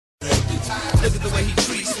Look at the way he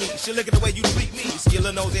treats me. She look at the way you treat me. See your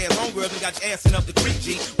little nose ass homegirl, you got your ass in up the creek,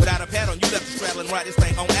 G. Without a pad on, you left the straddle and ride this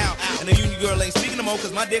thing on out. And the union girl ain't speaking no more,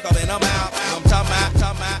 cause my dick all in, I'm out. I'm talking about.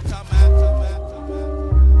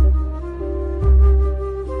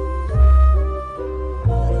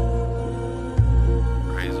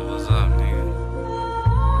 Rayzor, what's up, nigga?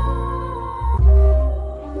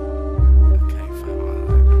 I can't find my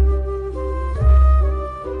lighter.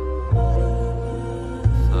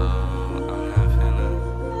 So, I'm not finna.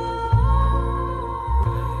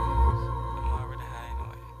 Please. I'm already high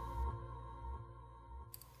anyway.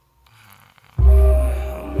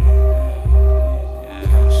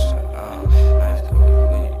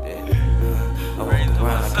 Rayzor,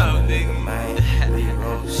 what's up, nigga?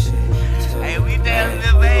 Hey, we down in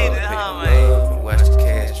the vein, huh, man? Watch the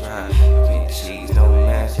cash drive. Keep the cheese, no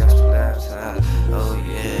mask, y'all still outside. Oh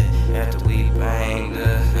yeah, after we bang,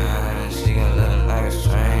 she gon' look like a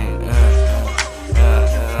strain.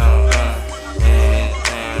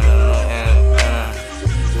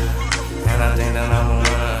 And I think that I'm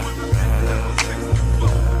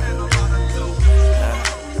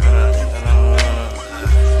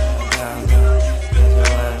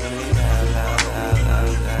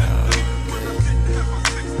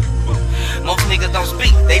Most niggas don't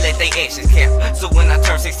speak, they let they actions count. So when I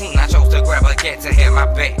turned 16, I chose to grab a cat to have my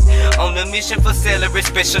back. On a mission for celery,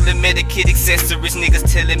 specially medikit accessories.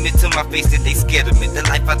 Niggas telling me to my face that they scared of me. The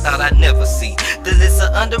life I thought I'd never see. The list of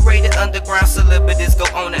underrated underground celebrities go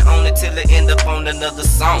on and on until it end up on another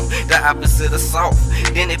song. The opposite of soft.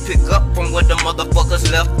 Then it pick up from where the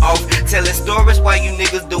motherfuckers left off. Telling stories while you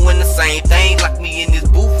niggas doing the same thing. Like me in this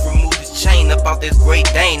booth, remove this chain about this Great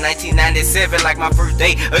Dane. 1997, like my first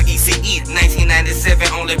day of ECE. 1997,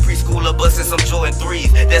 only preschooler busting some Jordan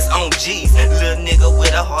 3s. That's on G's. Little nigga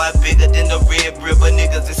with a heart bigger than the red river.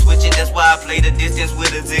 Niggas is switching, that's why I play the distance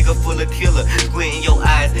with a zigger full of killer. Squinting your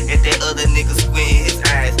eyes at that other nigga squinting his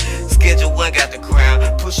eyes. Schedule 1 got the crown.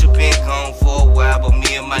 Pusha been gone for a while, but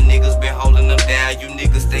me and my niggas been holding them down. You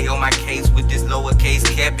niggas stay on my case with this lowercase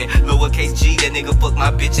capping. Lowercase G, that nigga fuck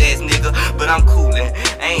my bitch ass nigga. But I'm coolin',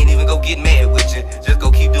 I ain't even go get mad with you. Just go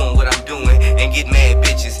keep doing what I'm doing and get mad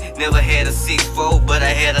bitches. Never had a 6'4", but I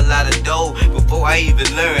had a lot of dough before I even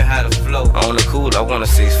learned how to flow. On the cool, I want a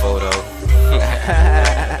 6'4" though.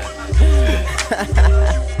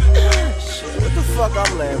 Shit, what the fuck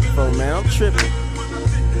I'm laughing for, man? I'm tripping.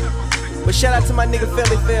 But shout out to my nigga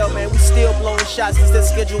Felli, man. We still blowing shots since that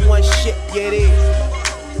Schedule 1 shit. Yeah, it is.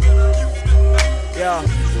 Yeah.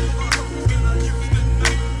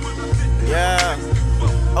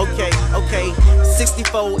 Okay.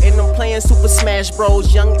 64 and I'm playing Super Smash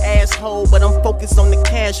Bros. Young asshole, but I'm focused on the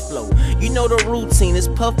cash flow. You know the routine is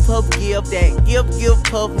puff, give that. Give,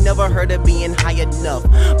 puff. Never heard of being high enough.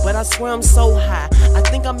 But I swear I'm so high. I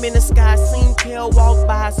think I'm in the sky. Seen Kel walk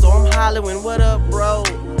by, so I'm hollering, what up, bro?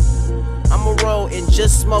 I'ma roll and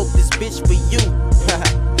just smoke this bitch for you.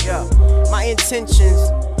 Yeah. My intentions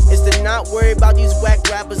is to not worry about these whack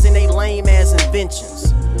rappers and they lame ass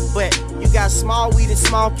inventions. But you got small weed and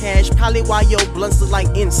small cash, probably why your blunts look like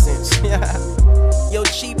incense. Your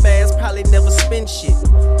cheap ass probably never spend shit,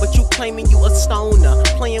 but you claiming you a stoner,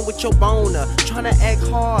 playing with your boner, trying to act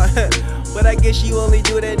hard. But I guess you only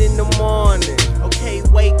do that in the morning. Okay,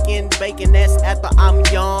 waking, baking, that's after I'm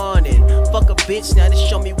yawning. Fuck a bitch, now to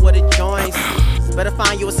show me what a joint is. Better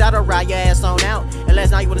find you a saddle, ride your ass on out. And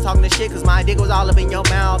last night you would've talking this shit, cause my dick was all up in your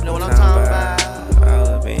mouth. Know what I'm talking about? All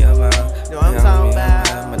up in your mouth. Know what I'm talking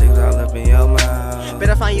about? My dick was all up in your mouth.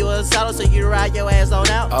 Better find you a saddle so you ride your ass on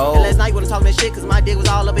out. Oh. And last night you would've talking this shit, cause my dick was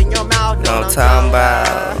all up in your mouth. Know what I'm talking about?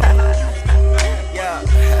 Yeah.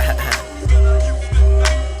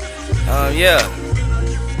 Yeah.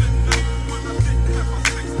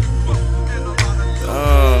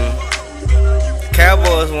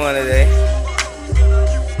 Cowboys won today.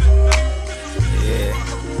 Yeah.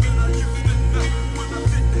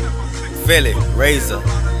 Felli, Rayzor,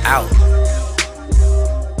 out.